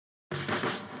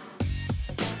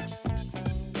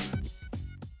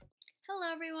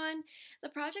Hello everyone! The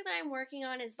project that I'm working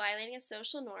on is violating a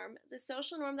social norm. The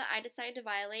social norm that I decided to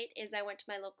violate is I went to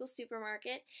my local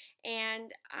supermarket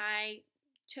and I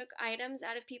took items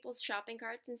out of people's shopping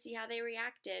carts and see how they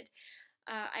reacted.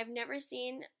 I've never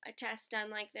seen a test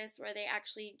done like this where they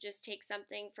actually just take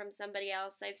something from somebody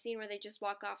else. I've seen where they just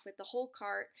walk off with the whole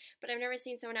cart, but I've never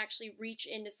seen someone actually reach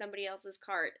into somebody else's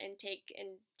cart and take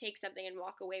something and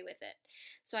walk away with it.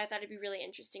 So I thought it'd be really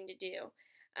interesting to do.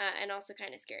 And also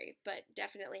kind of scary, but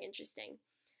definitely interesting.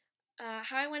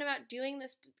 How I went about doing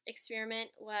this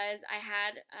experiment was I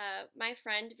had my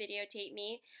friend videotape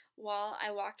me while I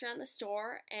walked around the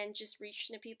store and just reached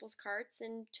into people's carts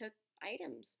and took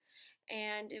items.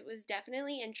 And it was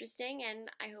definitely interesting,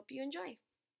 and I hope you enjoy.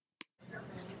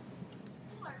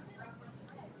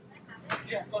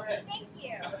 Yeah, go ahead. Thank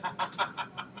you.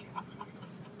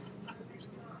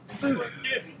 We're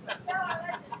kidding.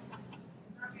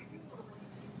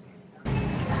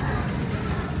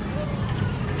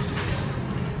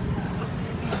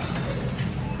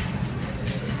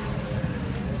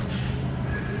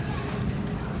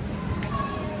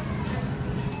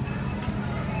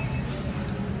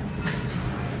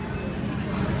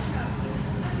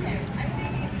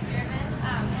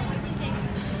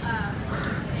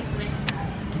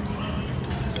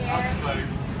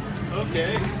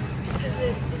 Okay.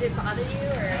 Did it bother you, or?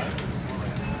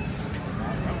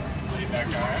 Laid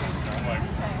back guy. I'm like,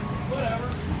 whatever.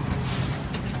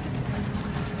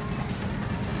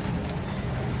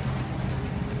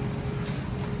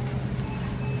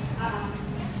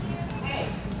 Hey.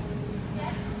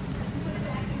 Yes.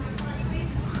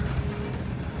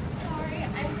 Sorry,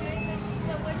 I'm doing this.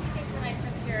 So, what do you think when I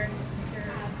took your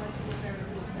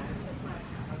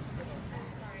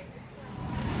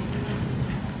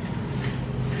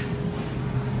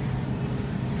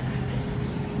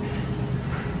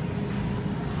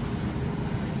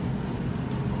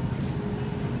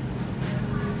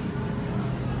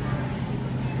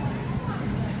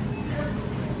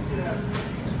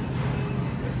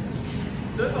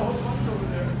There's a whole bunch over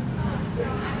there.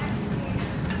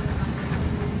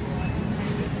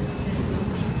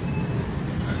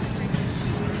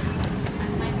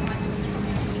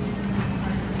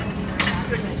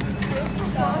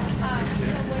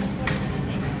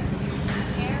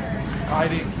 I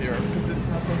didn't care because it's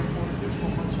not that important. There's so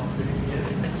much out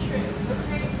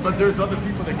there. But there's other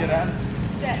people that get attitude.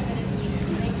 That is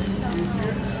true. Thank you so much.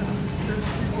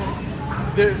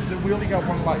 There's people. We only got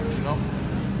one life, you know?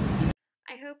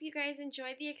 I hope you guys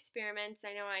enjoyed the experiments.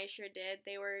 I know I sure did.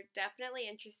 They were definitely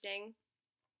interesting.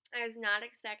 I was not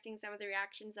expecting some of the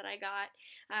reactions that I got,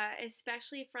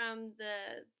 especially from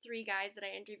the three guys that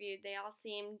I interviewed. They all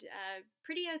seemed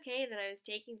pretty okay that I was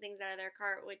taking things out of their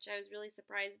cart, which I was really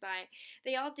surprised by.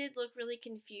 They all did look really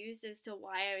confused as to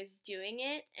why I was doing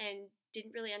it and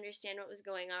didn't really understand what was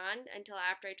going on until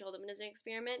after I told them it was an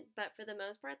experiment, but for the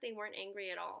most part, they weren't angry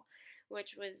at all,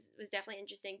 which was definitely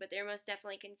interesting, but they were most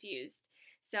definitely confused.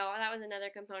 So that was another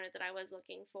component that I was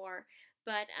looking for.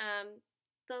 But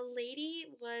the lady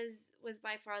was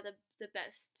by far the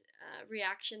best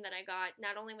reaction that I got.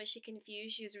 Not only was she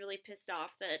confused, she was really pissed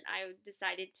off that I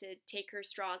decided to take her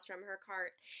straws from her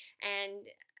cart, and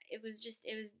it was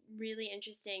really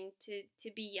interesting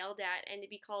to be yelled at and to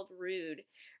be called rude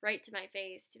right to my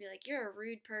face, to be like, you're a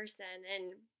rude person.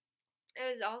 And it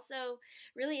was also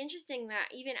really interesting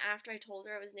that even after I told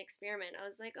her it was an experiment, I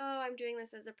was like, oh, I'm doing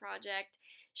this as a project.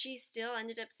 She still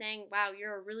ended up saying, wow,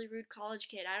 you're a really rude college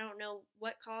kid. I don't know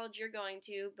what college you're going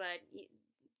to, but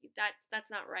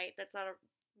that's not right. That's not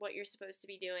what you're supposed to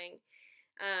be doing.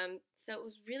 So it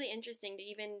was really interesting to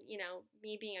even,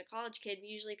 me being a college kid,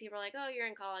 usually people are like, oh, you're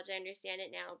in college, I understand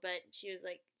it now. But she was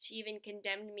like, she even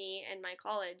condemned me and my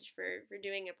college for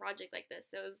doing a project like this.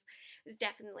 So it was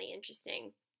definitely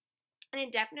interesting. And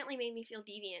it definitely made me feel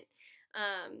deviant.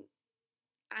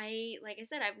 Like I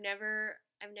said, I've never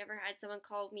had someone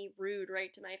call me rude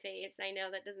right to my face. I know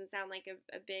that doesn't sound like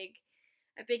a big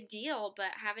deal,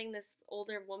 but having this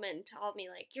older woman tell me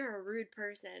like you're a rude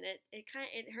person,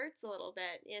 it hurts a little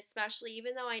bit. Especially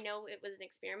even though I know it was an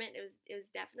experiment, it was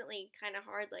definitely kind of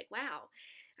hard. Like, wow,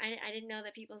 I didn't know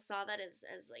that people saw that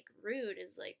as like rude,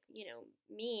 as like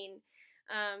mean.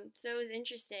 So it was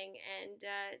interesting, and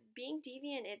being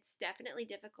deviant, it's definitely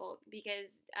difficult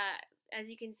because, as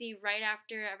you can see, right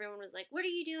after everyone was like, "What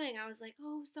are you doing?" I was like,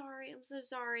 "Oh, sorry, I'm so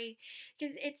sorry,"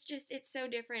 because it's so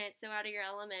different, it's so out of your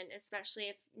element, especially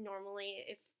if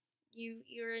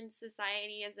you're in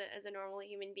society as a normal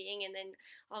human being, and then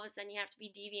all of a sudden you have to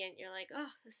be deviant. You're like,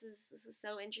 "Oh, this is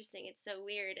so interesting. It's so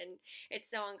weird, and it's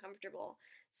so uncomfortable."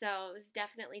 So it was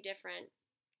definitely different.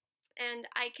 And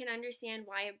I can understand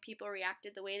why people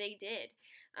reacted the way they did.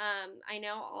 I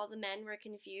know all the men were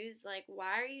confused, like,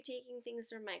 why are you taking things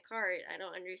from my cart? I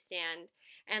don't understand.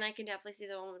 And I can definitely see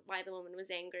why the woman was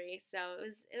angry. So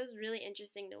it was really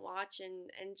interesting to watch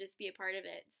and just be a part of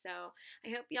it. So I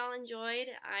hope y'all enjoyed.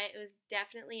 It was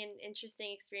definitely an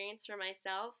interesting experience for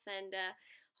myself, and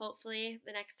hopefully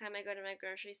the next time I go to my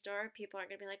grocery store, people aren't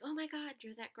gonna be like, "Oh my God,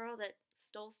 you're that girl that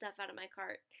stole stuff out of my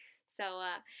cart." So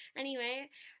anyway,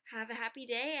 have a happy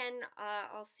day, and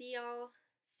I'll see y'all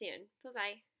soon. Bye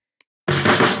bye.